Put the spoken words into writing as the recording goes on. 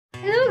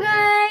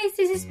guys,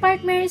 this is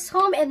Part Mary's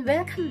Home and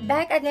welcome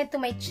back again to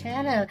my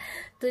channel.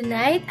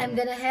 Tonight, I'm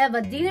gonna have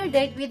a dinner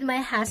date with my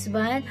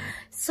husband.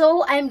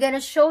 So, I'm gonna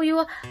show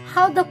you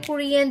how the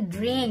Korean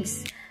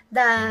drinks,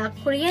 the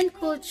Korean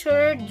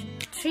culture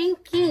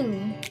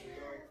drinking.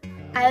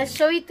 I'll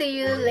show it to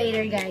you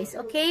later, guys.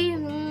 Okay?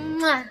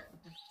 Mwah!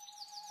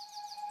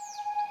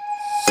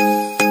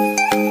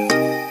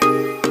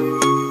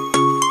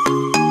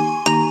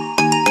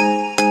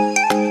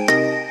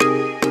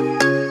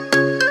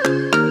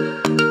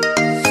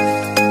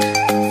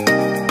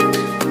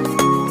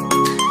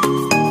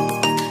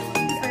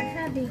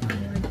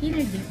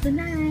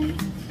 Tonight,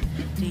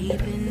 deep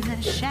in the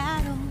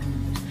shadow,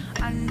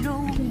 I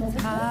know it's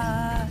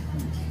hard.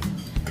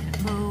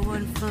 Put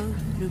one foot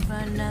in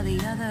front of the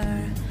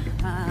other.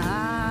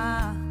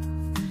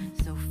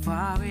 So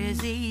far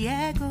as the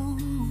echo,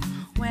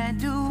 where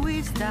do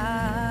we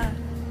start?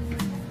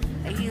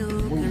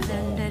 You can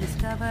learn to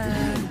discover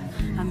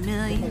a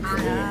million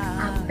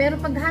stars. Pero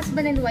pag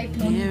husband and wife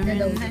mo, hindi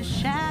na daw.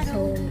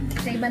 So,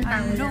 sa ibang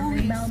tao lang,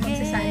 iba ako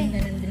magsasaling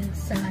ka ng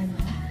drinks sa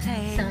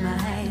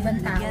ibang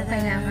tao,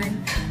 kailangan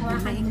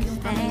hawakan mo yung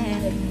kamay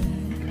ganyan.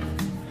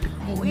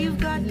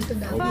 Dito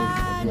daw,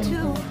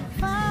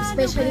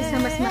 especially sa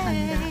mas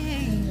matanda.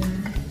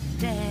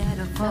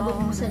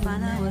 Bago mo sa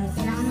luna,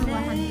 kailangan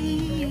hawakan mo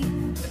dito.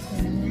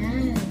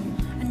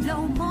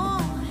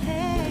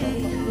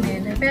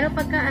 Ganyan. Pero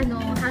pagka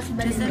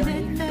husband and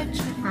wife,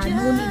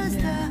 no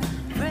need na.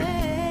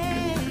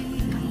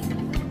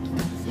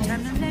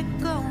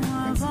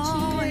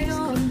 Cheers,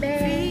 kombe.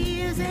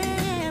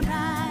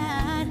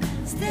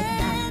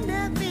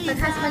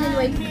 Pag husband and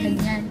wife,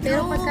 ganyan.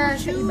 Pero pagka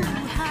sa iba,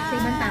 sa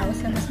ibang tao,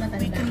 sa mas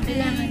matanda,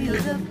 kailangan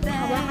dito,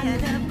 hawakan mo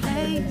yung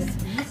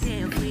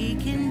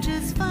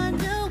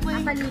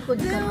makalikod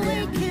ka mo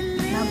lang,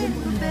 bago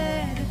mo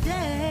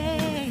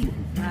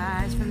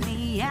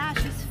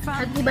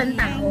pag ibang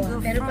tao,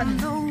 pero pag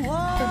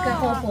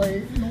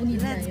pagka-couple, no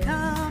need na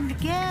yun. I'm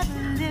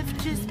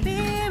teaching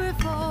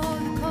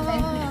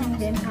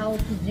them how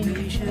to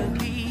drink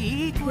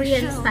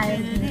Korean style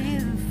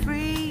drinking.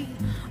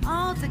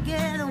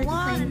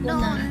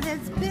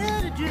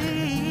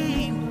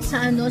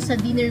 Sa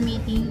dinner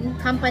meeting,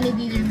 company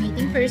dinner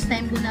meeting, first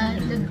time ko na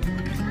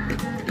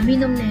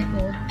minom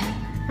nito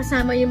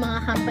kasama yung mga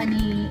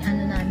company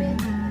namin,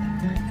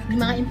 yung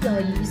mga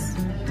employees.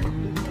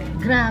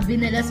 Grabe,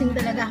 nalasing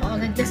talaga ako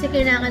agad kasi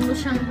kailangan mo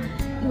siyang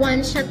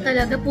one shot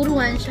talaga, puro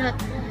one shot.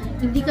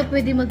 Hindi ka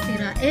pwede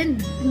magtira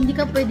and hindi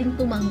ka pwedeng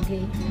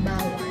tumanggi,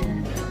 bawal.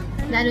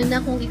 Lalo na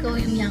kung ikaw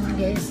yung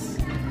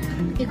youngest,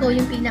 ikaw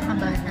yung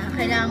pinakabata,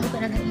 kailangan mo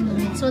talaga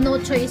inumin. So, no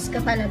choice ka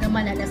talaga,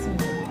 malalasing.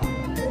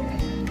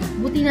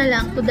 Buti na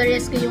lang, to the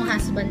rescue yung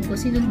husband ko,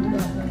 sinundo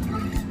ako.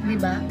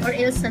 Diba? Or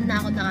else, saan na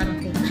ako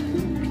nakarating.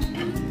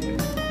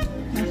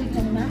 Nakita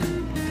mo ba?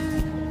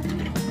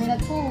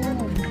 Merat ko.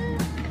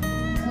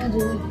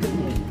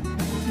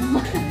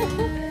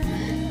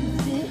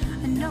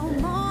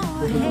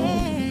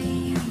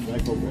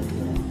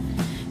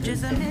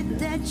 Just admit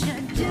that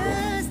you're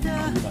just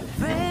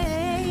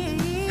afraid.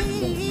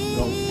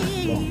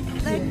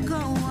 Let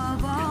go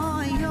of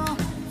all your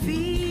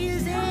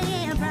fears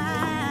and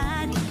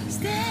pride.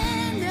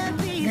 Stand up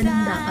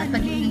beside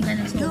me.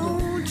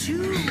 Don't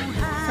you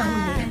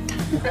hide.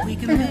 We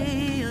can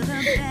build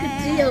a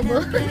better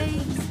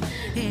place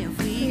if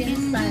we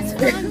can just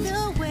find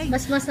a way.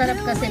 Mas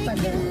masarap kasi pag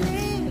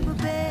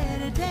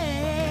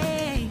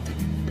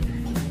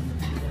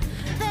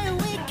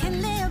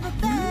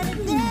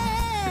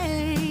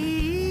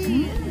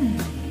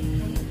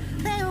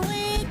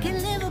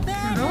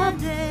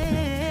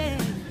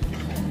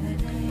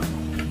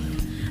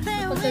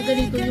pagka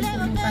ganito yung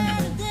pumutan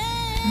mo,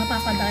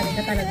 mapapadali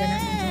ka talaga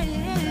ng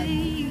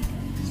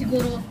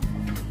siguro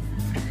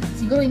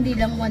hindi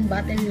lang one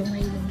bottle yung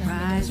ngayon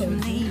namin. So,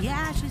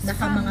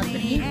 naka mga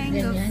 3,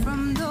 ganyan.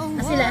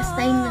 Kasi last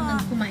time na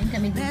kumain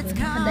kami dito,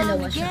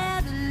 nakadalawa siya.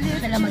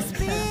 Siya lang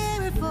mag-isa.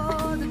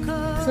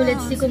 So,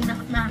 let's see kung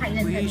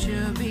makakailan kami. I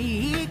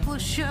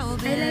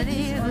like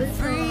this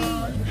also.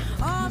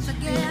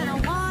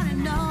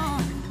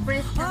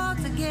 Fresh all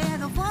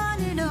together, one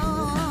and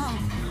all.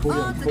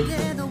 All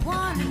together,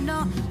 one and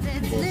all.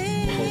 Let's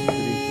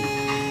live.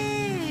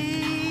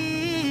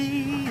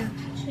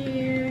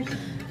 Cheers.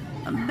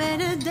 A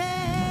better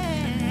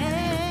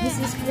day. This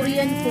is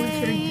Korean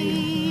culture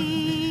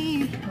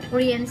drinking.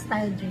 Korean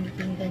style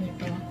drinking.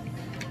 Ganito.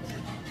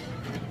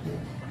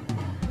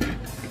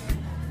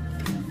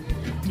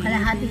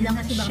 Kalahati lang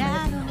kasi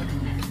baka malapit.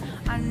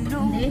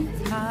 Hindi.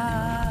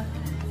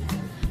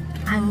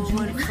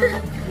 Anju.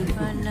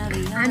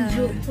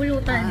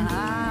 Pulutan.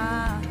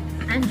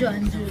 Anju.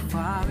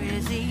 Far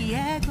as the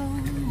echo,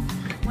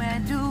 where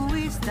do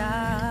we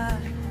start?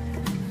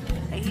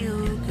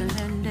 You can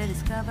learn to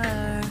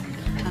discover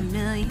a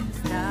million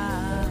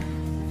stars.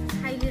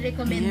 Highly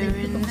recommended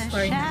itong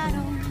store na ito.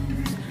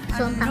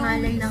 So, ang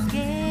pangalan ng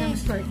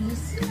store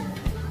is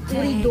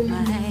Uridong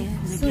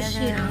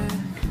Sushi.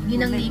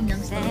 Yun ang name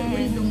ng store.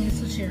 Uridong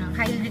Sushi.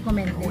 Highly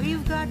recommended.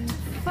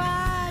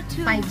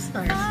 5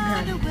 stars.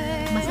 Grabe.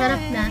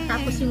 Masarap na,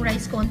 tapos yung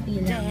rice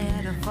konti lang.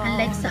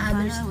 Unlike sa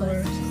other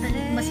stores,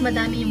 mas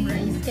madami yung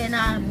rice, kaya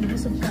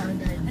nakabusog ka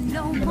agad.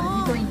 Diba?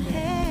 Dito hindi.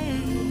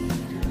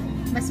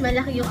 Mas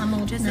malaki yung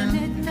amount ng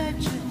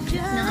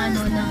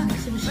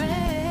sushi.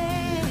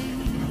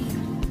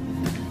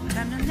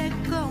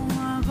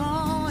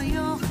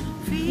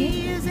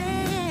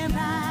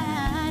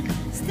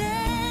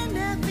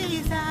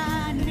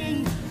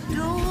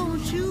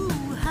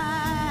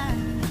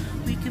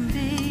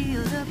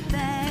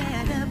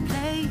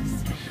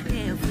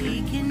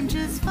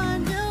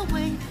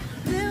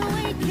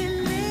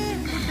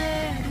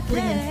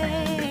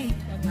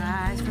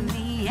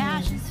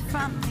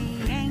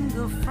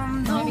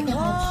 From the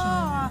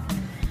war,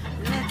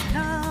 let's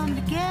come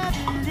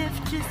together,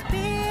 lift your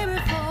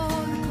spirit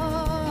for the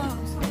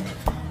cause.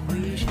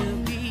 We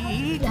should be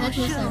equal,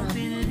 should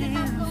be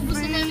living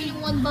free.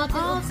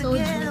 All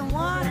together,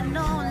 one and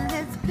all,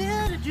 let's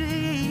build a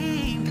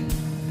dream.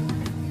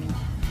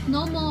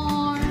 No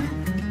more.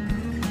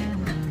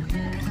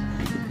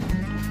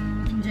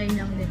 Enjoy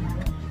lang din.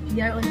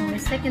 We are on our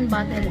second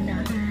bottle na.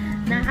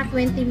 Naka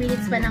 20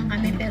 minutes pa lang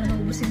kami pero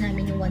naubusin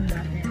namin yung 1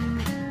 bottle.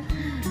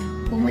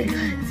 Oh my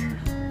god.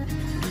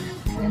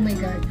 Oh my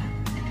god.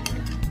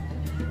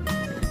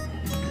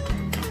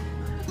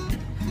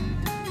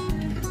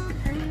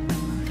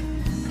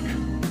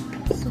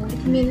 So,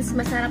 it means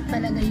masarap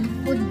talaga yung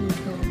food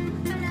dito.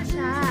 Ano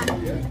siya?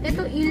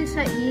 Ito il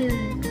siya, il.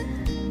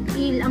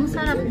 Il. Ang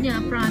sarap niya,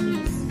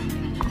 promise.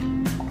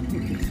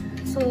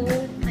 So,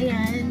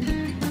 ayan.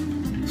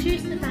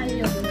 Cheers na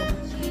tayo.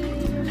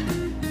 Cheers.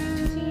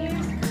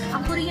 Cheers.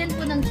 Ang Korean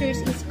po ng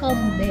cheers is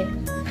kombe.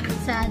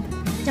 Sa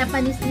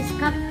Japanese is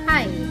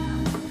kappai.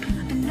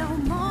 No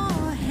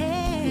more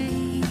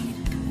hate.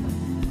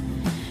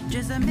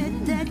 Just admit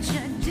that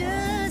you're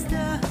just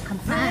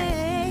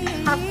kappai.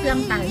 Half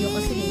lang tayo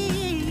kasi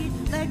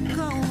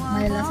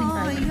malalasing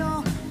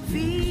tayo.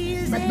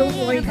 But don't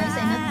worry guys,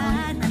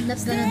 I'm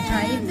not gonna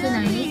drive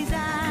tonight.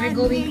 We're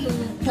going to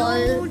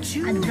call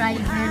a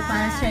driver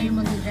para siya yung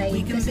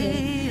mag-drive kasi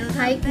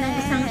kahit na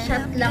isang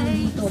shot lang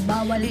dito,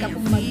 bawal ka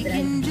pong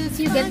mag-drive. If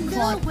you get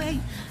caught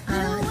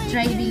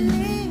driving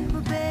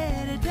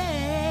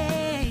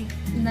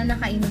na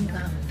nakainom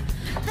ka,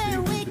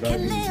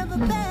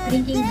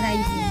 drinking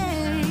driving,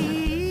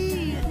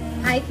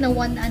 kahit na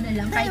one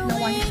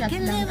shot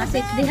lang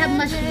kasi they have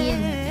machine.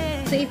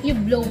 So if you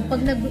blow,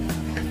 pag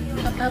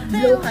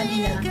nag-blow ka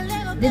nila,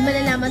 then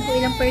malalaman kung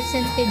ilang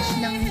percentage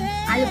ng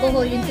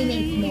alcohol yung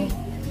tinake mo.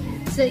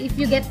 So if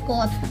you get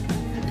caught,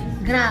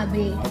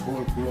 grabe,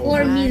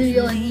 4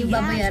 million yung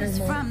babayaran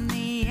mo.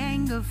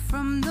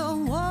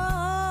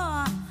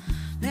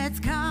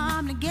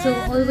 So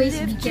always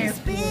be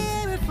careful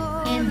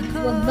and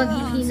huwag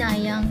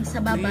maghihinayang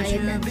sa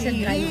babayad natin sa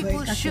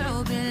driver kasi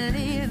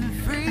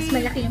mas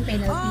malaki yung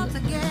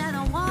penalty.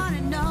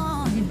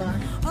 Diba?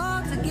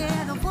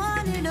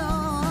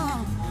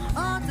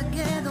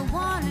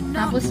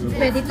 Tapos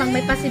pwede pang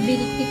may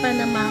possibility pa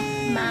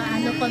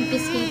na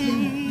confiscate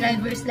yung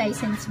driver's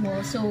license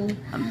mo. So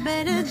much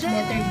better to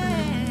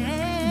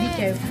be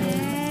careful.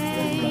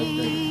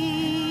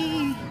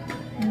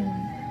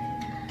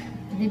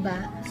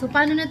 Diba? So,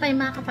 paano na tayo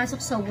makakapasok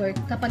sa work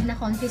kapag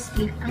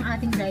na-confiscate ang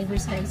ating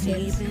driver's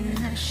license?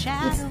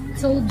 It's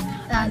so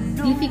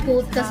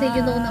difficult kasi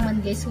you know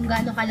naman guys kung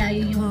gaano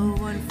kalayo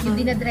yung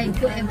dinadrive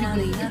ko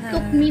everyday. It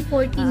took me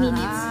 40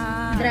 minutes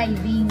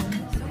driving.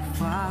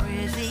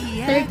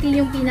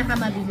 30 yung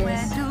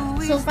pinakamabilis.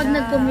 So, pag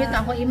nag-commute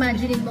ako,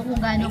 imagine mo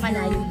kung gaano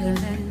kalayo yun.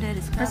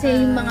 Kasi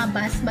yung mga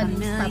bus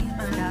mag-stop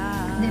pa.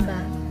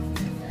 Diba?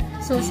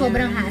 So,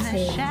 sobrang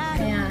hassle.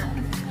 Kaya,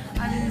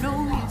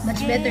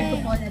 much better to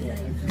call a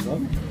driver.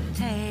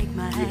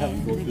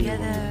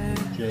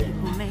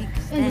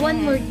 And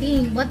one more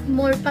thing, what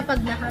more pa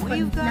pag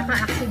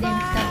naka-accident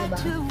ka,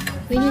 diba?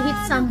 When you hit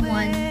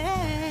someone,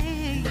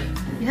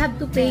 you have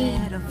to pay,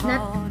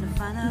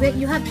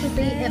 you have to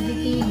pay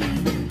everything.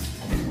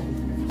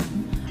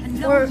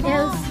 Or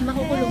else,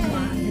 makukulong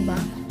ka, diba?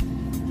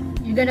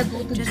 You're gonna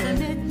go to jail.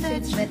 So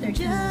it's better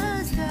to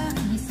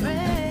be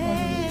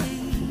safe.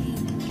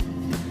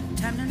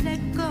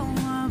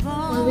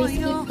 Always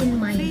keep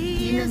in mind,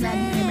 yun ang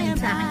nag-remind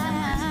sa akin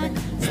ng husband.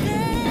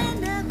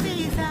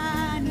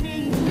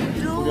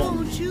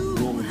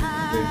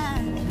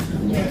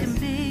 Yes,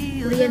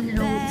 Korean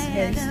road is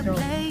very strong.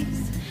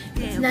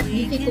 It's not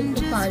difficult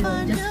to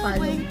follow, just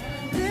follow.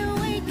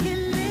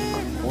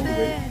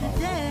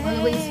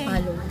 Always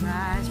follow.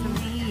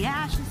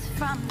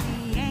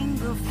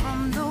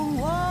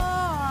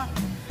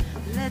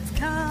 Let's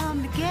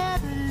come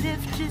together,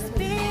 lift your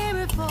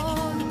spirit for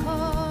the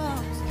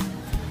cause.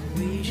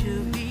 We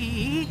should be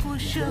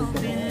equal, should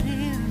be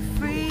living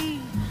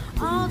free.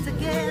 All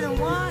together,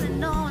 one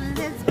and all,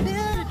 let's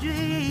build a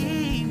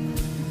dream.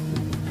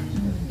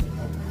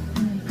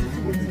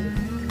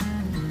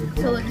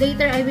 So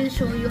later I will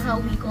show you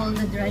how we call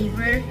the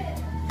driver.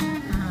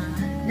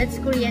 That's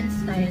Korean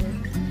style.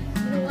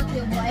 You know what,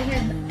 Yobo? I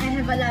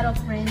have a lot of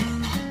friends.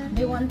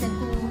 They wanted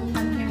to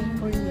come here in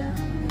Korea.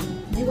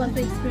 you want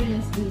to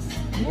experience this.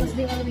 Because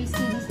they always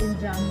see this in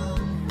drama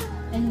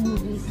and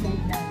movies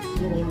like that.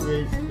 You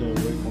always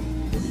welcome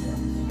Korea.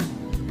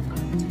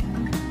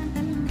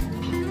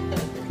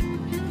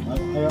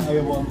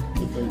 I want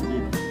to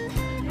visit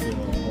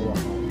our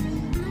house.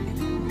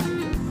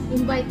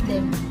 Invite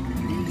them.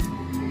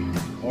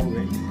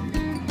 Always.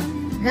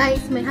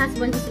 Guys, my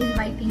husband is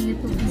inviting you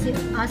to visit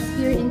us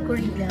here in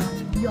Korea.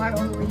 You are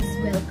always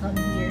welcome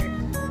here.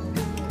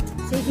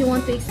 So if you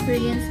want to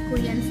experience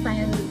Korean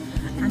style,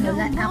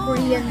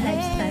 Korean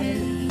lifestyle,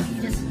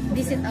 just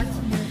visit us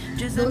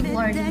here. Don't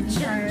worry, we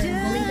are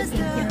going to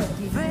take care of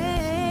you.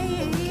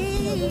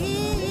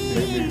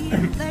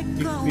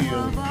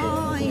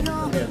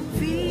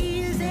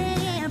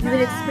 You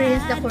will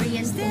experience the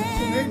Korean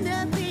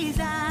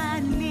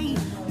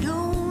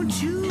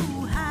culture.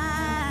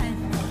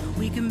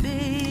 We can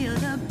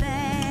build a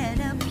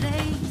better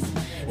place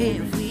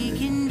if we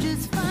can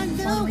just find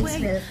a Always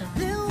way.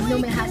 welcome. You know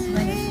my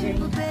husband is very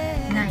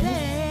nice.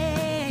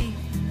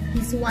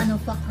 He's one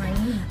of a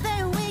kind.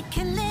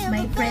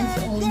 My friends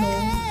all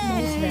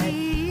knows that.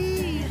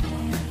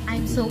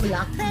 I'm so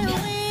lucky.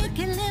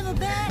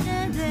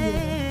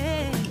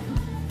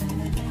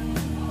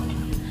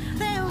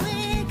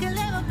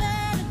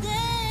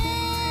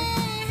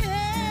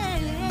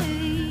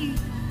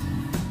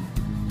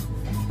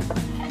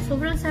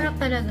 Sobrang sarap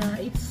talaga.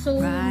 It's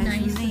so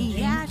nice to drink.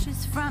 And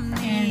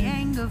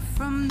eat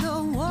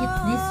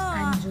this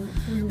anju,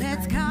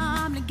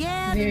 pulutan.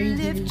 Very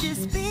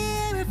delicious.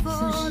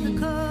 Sushi,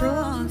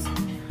 prawns,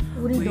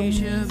 uridong,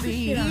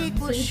 sushi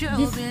wrap. So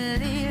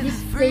this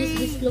place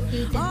is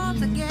located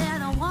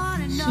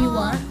in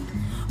Shiwa,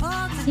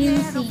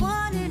 Sinsi.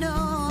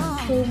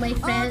 So my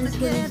friends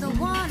who live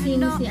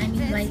in Sinsi, I'm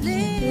inviting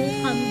you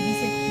to come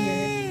visit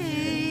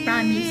here.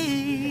 Promise,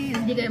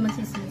 hindi kayo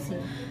magsisisi.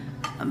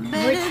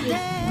 Worth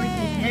it,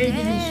 very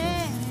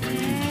delicious.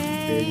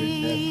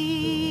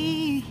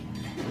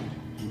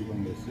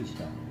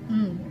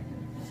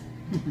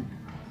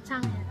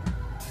 Chang.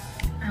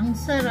 Ang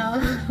sarap.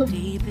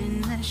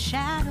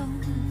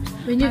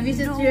 When you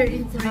visit here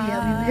in Korea,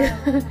 we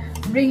will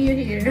bring you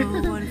here.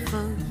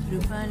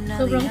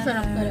 Sobrang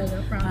sarap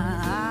talaga,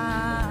 promise.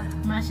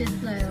 Mashed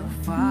flour.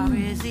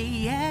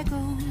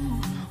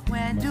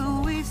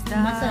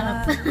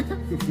 Masarap.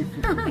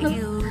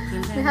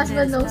 My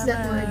husband knows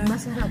that word,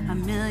 masarap.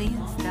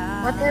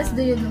 What else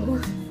do you know?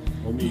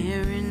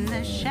 Here in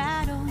the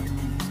shadows,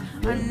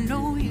 I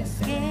know you're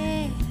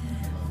scared.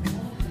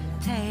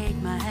 Take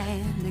my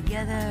hand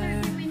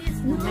together.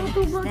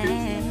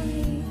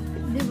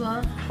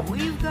 Diba?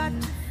 We've got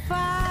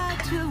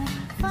to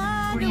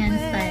fight Korean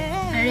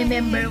style. I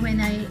remember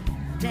when I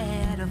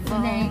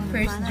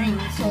first drink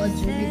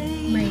soju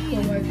with my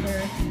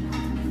coworker.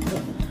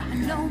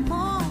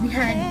 We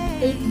had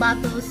 8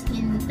 bottles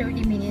in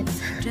 30 minutes.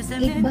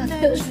 8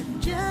 bottles.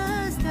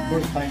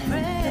 First time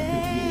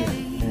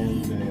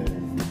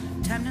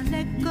Time to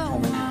let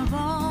go of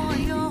all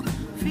your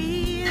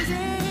fears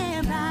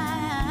and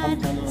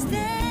pride.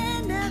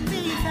 Stand up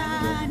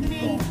beside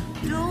me.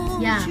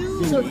 Yeah.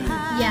 So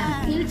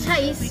yeah, ilcha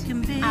is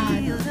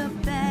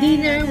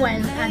dinner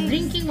while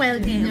drinking while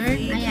dinner.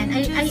 Ayan,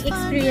 I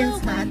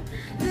experienced that.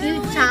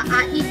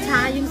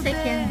 Icha yung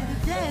second.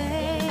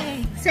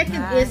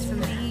 Second is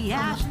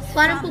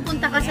parang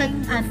pupunta ka sa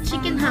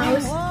chicken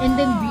house and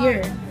then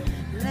beer.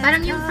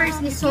 Parang yung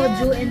first is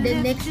soju and then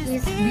next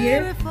is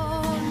beer.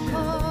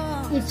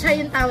 Icha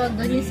yung tawag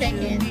doon, yung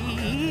second.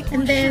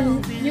 And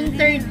then yung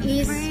third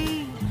is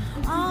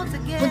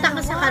punta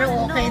ka sa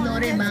karaoke,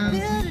 no, rebang.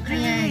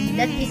 Ayan,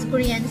 that is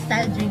Korean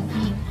style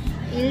drinking.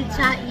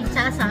 Ilcha,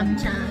 icha,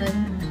 samchan.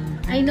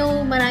 I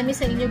know marami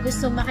sa inyo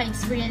gusto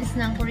maka-experience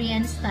ng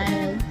Korean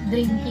style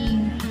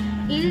drinking.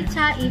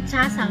 Ilcha,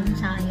 icha,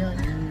 samcha, yun.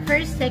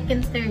 First,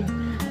 second, third.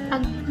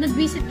 Pag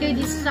nag-visit kayo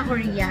dito sa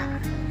Korea,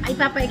 ay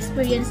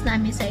papa-experience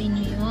namin sa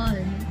inyo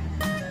yun.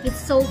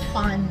 It's so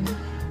fun.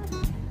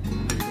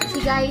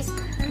 See guys,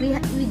 we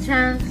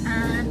drank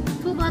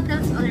 2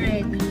 bottles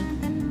already.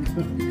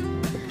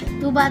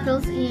 2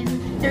 bottles in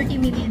 30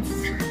 minutes.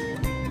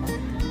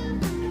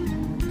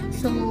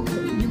 So,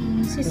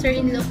 yung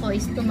sister-in-law ko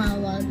is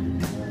tumawag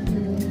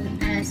to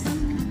ask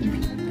if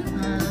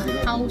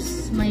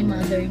how's my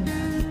mother.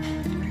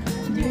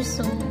 They're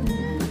so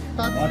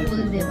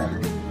thoughtful, diba?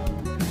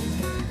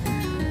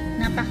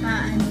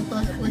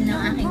 Thoughtful ng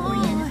aking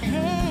Korean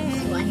family.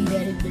 So, I'm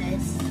very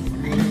blessed.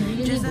 I'm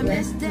really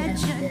blessed to have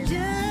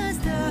them.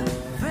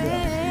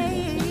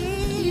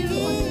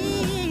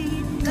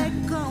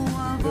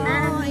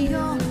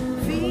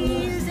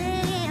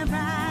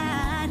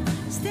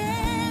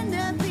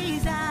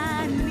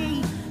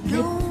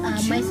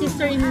 My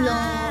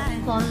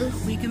sister-in-law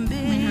calls my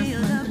husband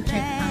to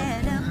check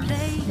out the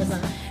house. Diba?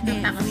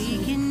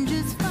 Napaka-sweet.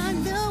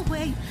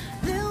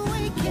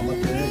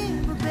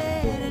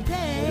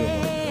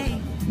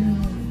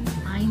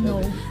 I know.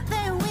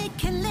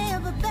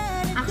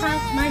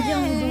 Akak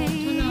majang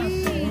doon na ako.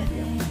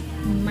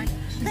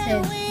 She said,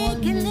 call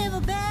me.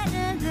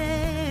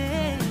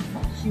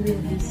 She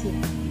will visit.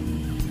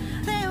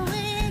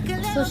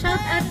 So,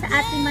 shout out sa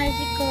Ate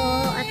Margie ko,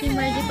 Ate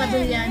Margie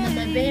Paduliano,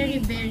 na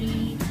very,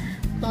 very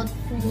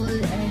thoughtful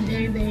and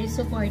very, very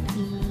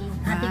supportive.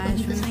 Ate ko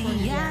dito sa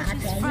Korea.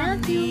 Ate, I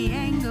love you.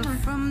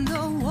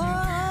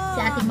 Si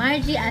Ate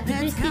Margie, Ate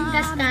Christine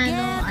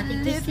Castano, Ate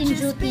Christine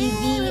Ju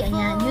TV.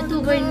 Ayan,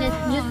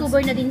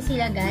 YouTuber na din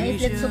sila, guys.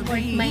 Let's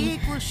support my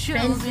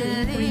friends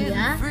in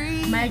Korea.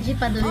 Margie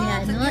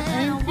Paduliano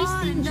and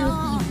Christine Ju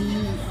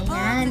TV.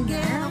 Ayan,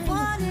 guys.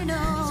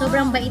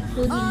 Sobrang bait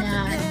po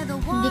nila.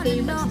 Hindi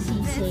kayo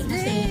magsisisi.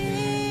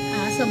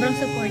 Kasi sobrang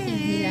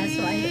supportive nila.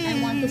 So, I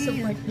want to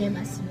support them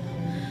as well.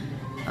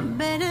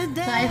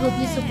 So, I hope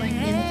you support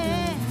them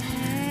too.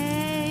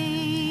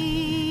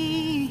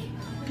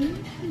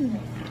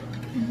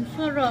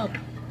 Sarap.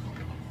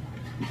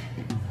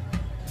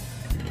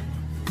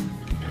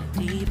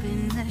 Deep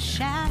in the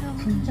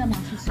shadows,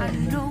 I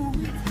know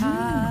it's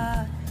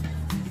hard.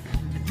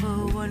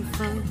 Put one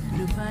foot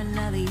in front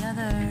of the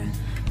other.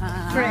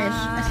 Fresh,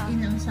 as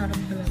in ang sarap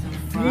talaga.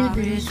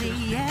 Really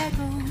delicious.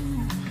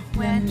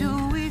 Where do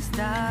we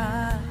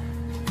start?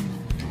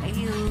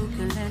 You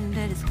can learn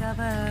to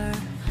discover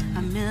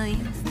a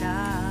million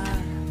stars.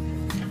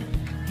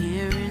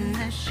 Here in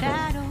the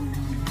shadows,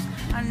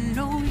 I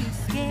know you're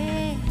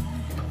scared.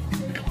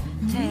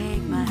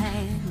 Take my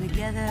hand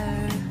together,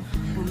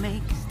 we'll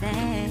make a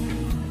stand.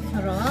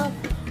 Sarap.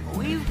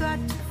 We've got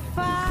to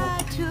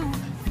fight to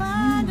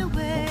find a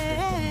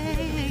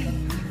way.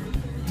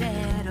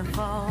 Dare to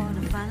fall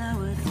to find out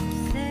what to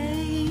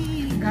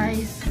say.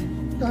 Guys,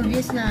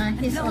 obvious na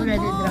he's already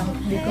drunk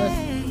because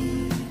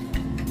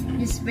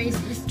his face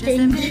is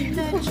changing.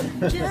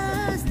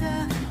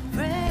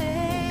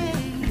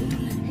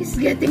 He's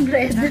getting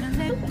red.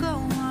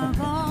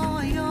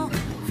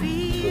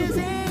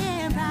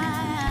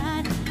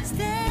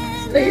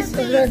 So he's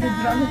already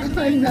drunk.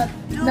 I'm not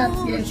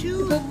yet.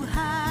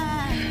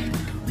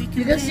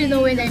 Because you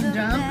know when I'm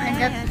drunk, I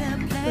get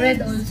red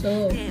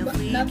also. But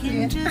not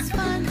yet.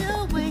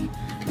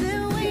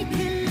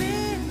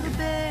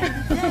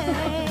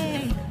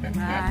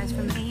 Rise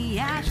from the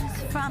ashes,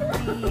 from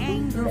the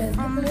anger,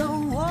 from the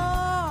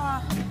war.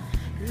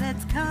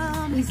 Let's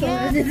come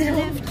together,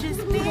 lift your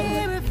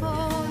spirit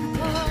for the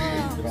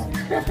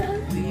cause.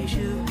 We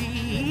should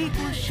be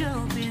equal,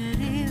 should be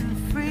living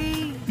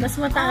free. Mas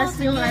mataas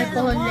yung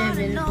alcohol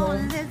level ko.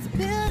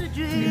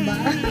 Diba?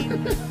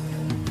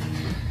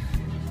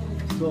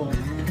 So,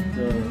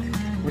 the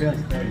Korean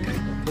style, the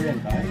Korean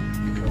guy,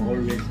 they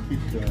always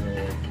keep the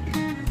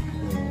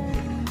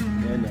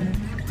manner.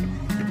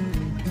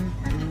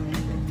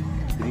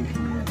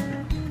 Drinking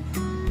manner.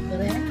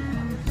 Correct?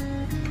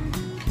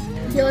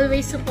 He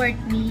always support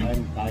me.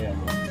 I'm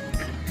diamond.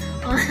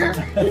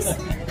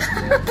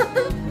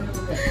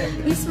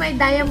 He's my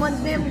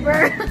diamond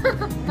member.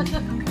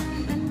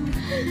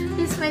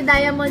 He's my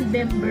diamond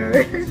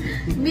member.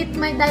 Meet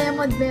my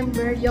diamond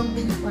member,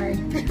 Yongbin Park.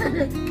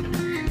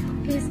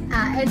 He's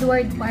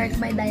Edward Park,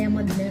 my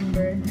diamond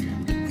member.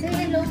 Say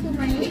hello to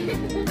my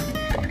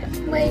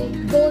my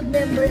gold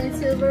member and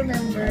silver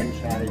member.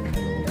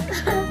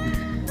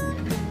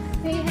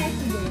 Say hi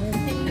to them.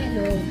 Say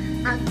hello.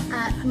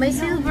 My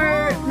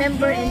silver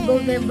member and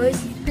gold members,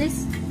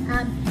 please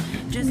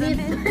meet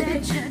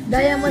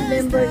diamond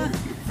member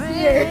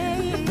here.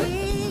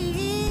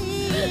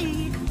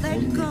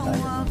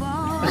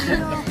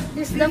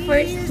 This is the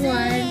first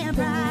one.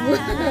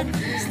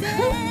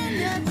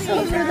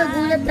 Sobrang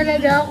nagulat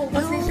talaga ako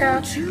kasi siya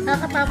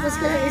nakatapos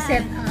ko lang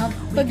i-set up.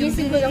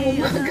 Pagising ko lang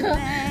umaga,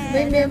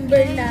 may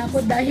member na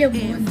ako,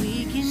 diamond.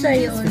 Siya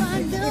yun.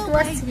 It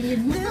was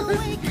him.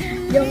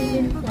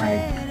 Yongbin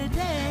Park.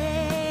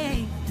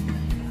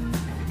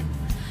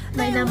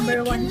 My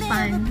number one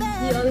fan.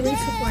 He always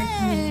supports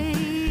me.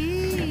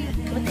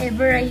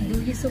 Whatever I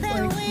do, he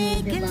supports me,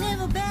 diba?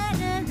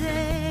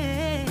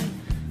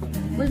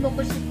 Uy, mo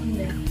ko si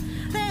Pula.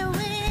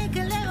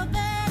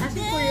 Kasi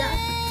Pula.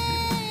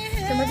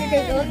 So,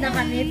 mag-take out na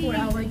kami for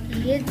our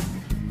kids.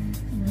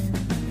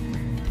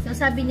 So,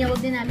 sabi niya,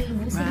 huwag din namin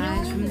ubusin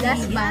yung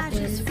gas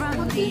bottle.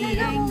 Okay na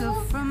lang.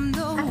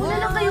 Ako na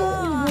lang kayo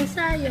ubus,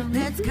 sayang.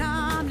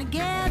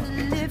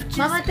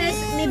 Mama Tess,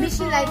 maybe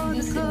she like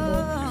this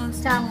yung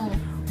Chango.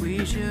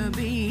 We should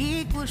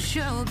be equal,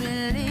 should be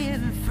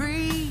living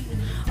free.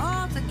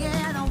 All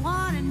together,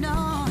 one and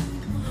all.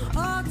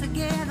 All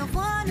together,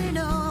 one and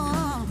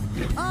all.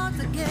 All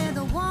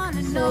together, one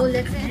and all. So,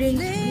 let's drink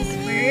this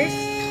first.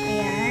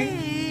 Ayan.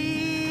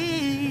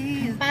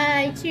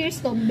 Bye!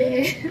 Cheers,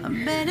 Tombe!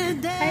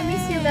 I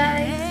miss you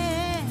guys!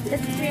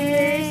 Let's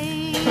cheers!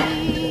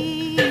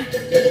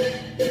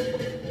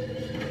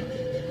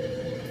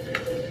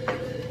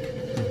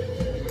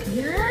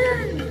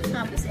 Yan!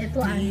 Tapos ito,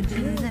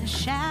 in the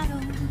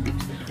shadow,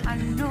 I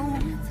know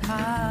it's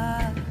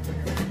hard.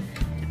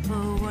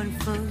 Put one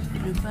foot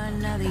in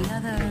front of the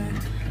other.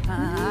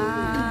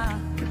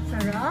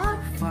 sarap!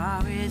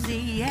 Far is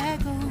the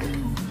echo?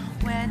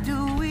 Where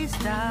do we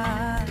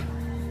start?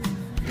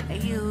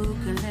 You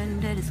can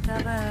learn to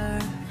discover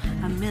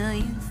a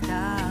million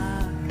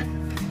stars.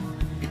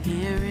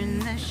 Here in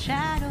the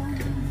shadows,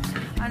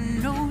 I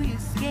know you're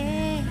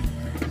scared.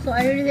 So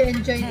I really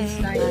enjoy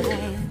this life.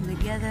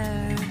 Together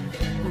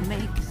we'll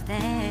make a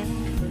stand.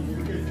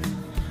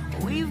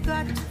 We've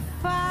got to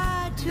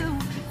fight to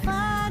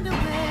find a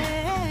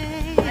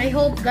way. I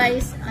hope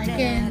guys I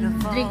can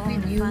drink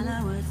with you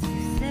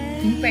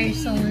in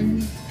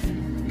person,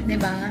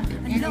 diba?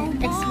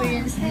 And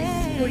experience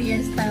this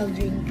Korean style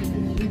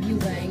drinking with you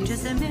guys.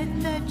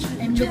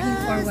 I'm looking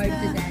forward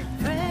to that.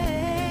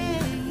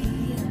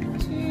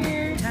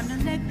 Cheers!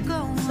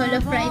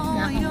 Solo fright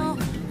na ako.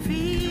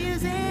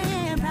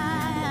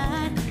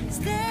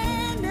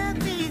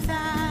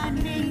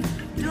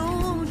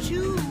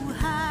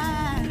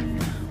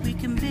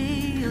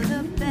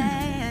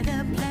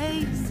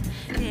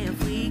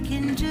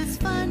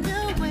 Just find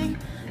a way,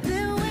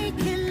 then we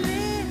can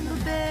live a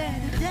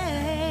better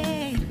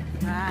day.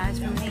 Rise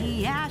from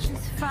the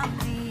ashes, from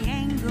the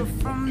anger,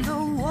 from the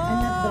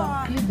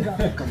war. You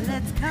drunk.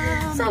 Let's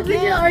come. Sabi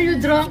niya, are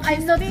you drunk?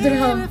 I'm not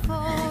drunk.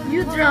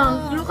 You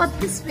drunk. Look at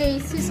his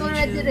face. He's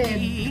already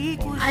red.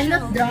 I'm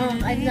not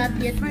drunk. I'm not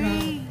yet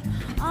drunk.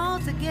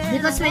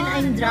 Because when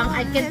I'm drunk,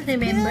 I can't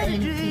remember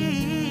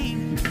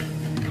anything.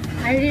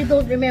 I really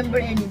don't remember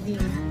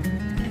anything.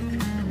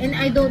 And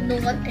I don't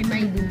know what am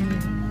I doing.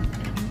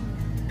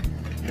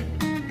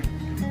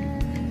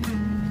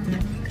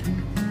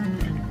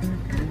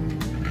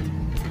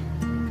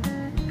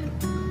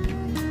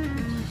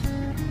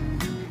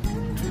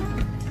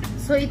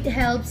 So it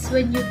helps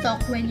when you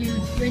talk when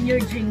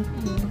you're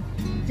drinking.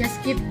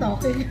 Just keep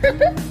talking.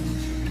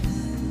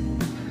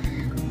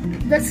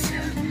 That's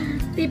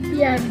tip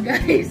yan,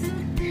 guys.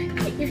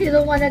 If you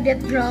don't wanna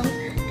get drunk,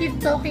 keep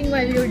talking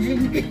while you're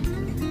drinking.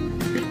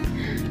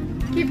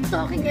 Keep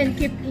talking and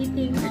keep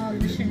eating. Oh,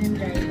 Michelin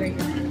driver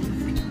yun.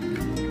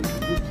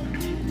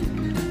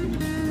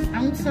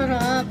 Ang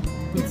sarap.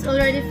 It's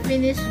already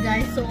finished,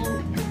 guys. So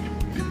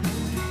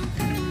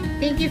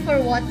thank you for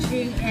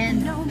watching,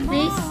 and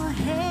please,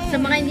 sa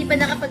mga hindi pa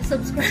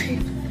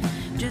nakapag-subscribe,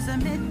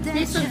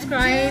 please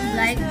subscribe,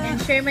 like, and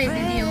share my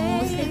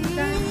videos.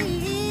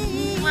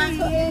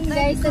 So, ayan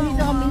guys,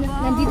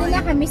 nandito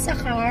na kami sa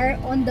car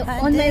on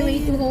my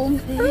way to home.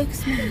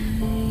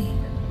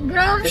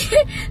 Grabe,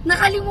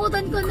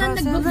 nakalimutan ko na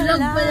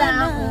nag-vlog pala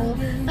ako.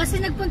 Kasi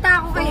nagpunta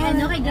ako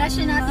kay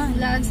Gratianatic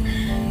Vlogs.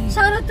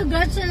 Shoutout to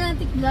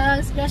Gratianatic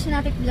Vlogs,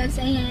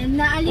 ayan.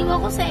 Naaliw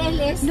ako sa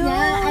LS na.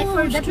 I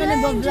forgot na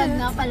nag-vlog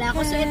na pala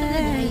ako. So, ito na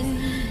guys.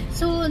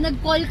 So,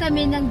 nag-call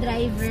kami ng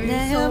driver.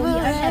 So, we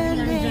are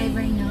having our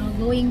driver now.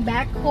 Going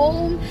back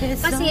home.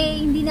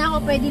 Kasi hindi na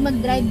ako pwede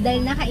mag-drive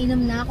dahil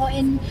nakainom na ako.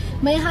 And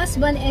my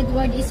husband,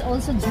 Edward, is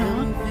also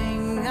drunk.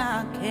 Something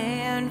I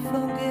can't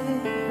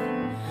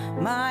forget.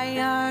 My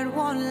heart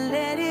won't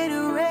let it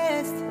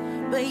rest.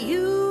 But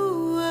you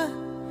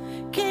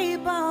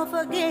keep on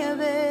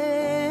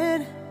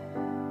forgiving.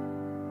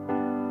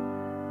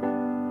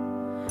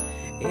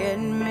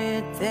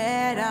 Admit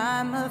that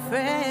I'm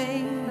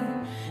afraid.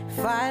 If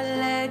I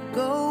let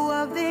go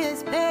of this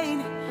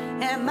pain,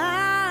 am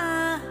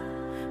I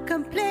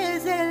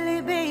completely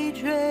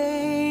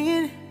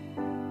betrayed?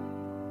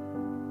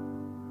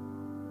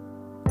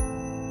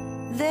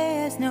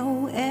 There's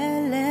no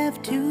air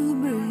left to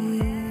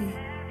breathe.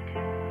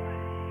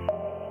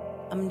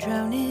 I'm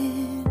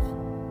drowning.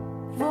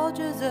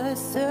 Vultures are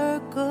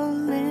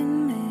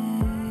circling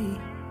me.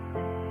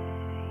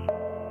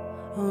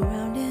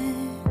 Around it,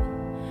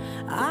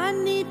 I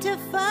need to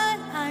fight.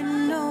 I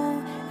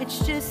know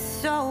it's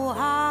just so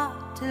hard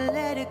to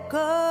let it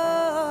go.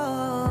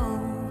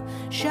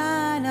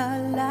 Shine a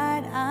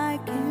light I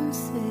can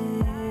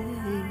see.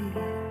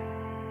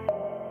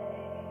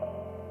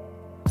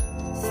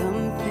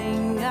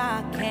 Something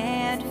I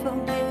can't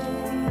forget.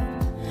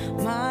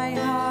 My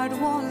heart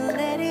won't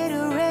let it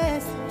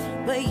rest.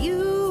 But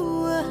you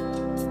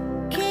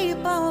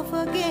keep on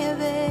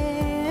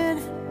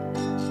forgiving.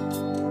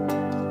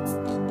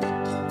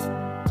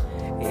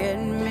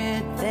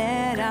 Admit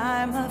that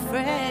I'm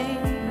afraid.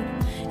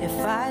 If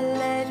I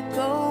let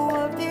go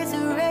of this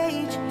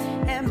rage,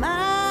 am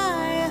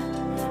I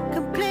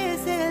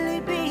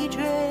completely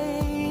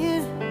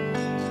betrayed?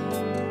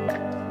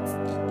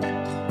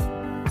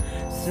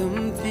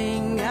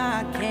 Something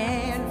I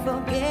can't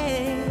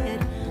forget.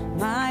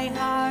 My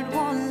heart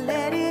won't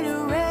let it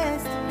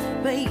rest,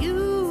 but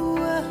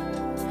you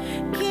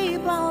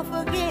keep on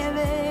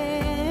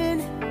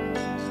forgiving.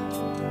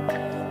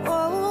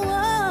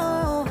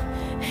 Oh,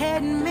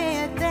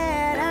 admit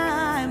that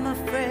I'm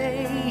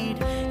afraid.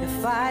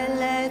 If I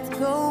let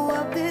go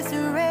of this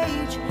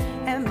rage,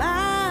 am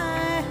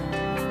I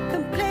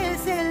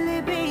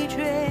completely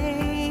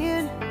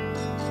betrayed?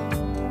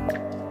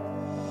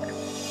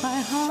 My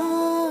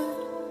heart,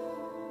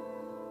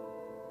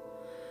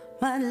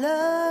 my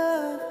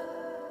love,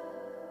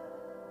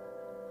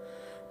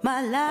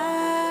 my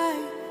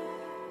life,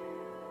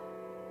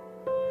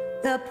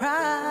 the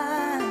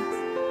price.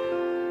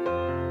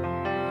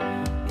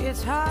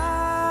 It's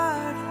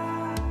hard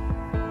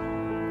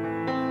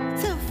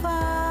to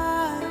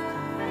find.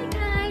 Hi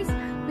guys!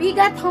 We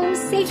got home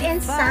safe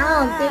and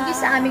sound. Thank you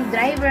sa aming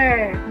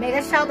driver.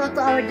 Mega shoutout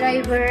to our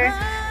driver.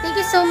 Thank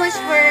you so much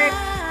for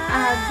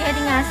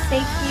getting us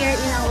safe here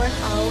in our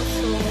house.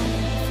 So,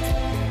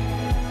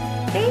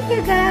 thank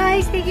you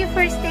guys. Thank you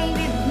for staying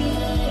with me.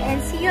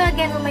 And see you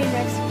again on my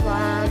next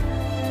vlog.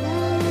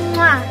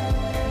 Mwah!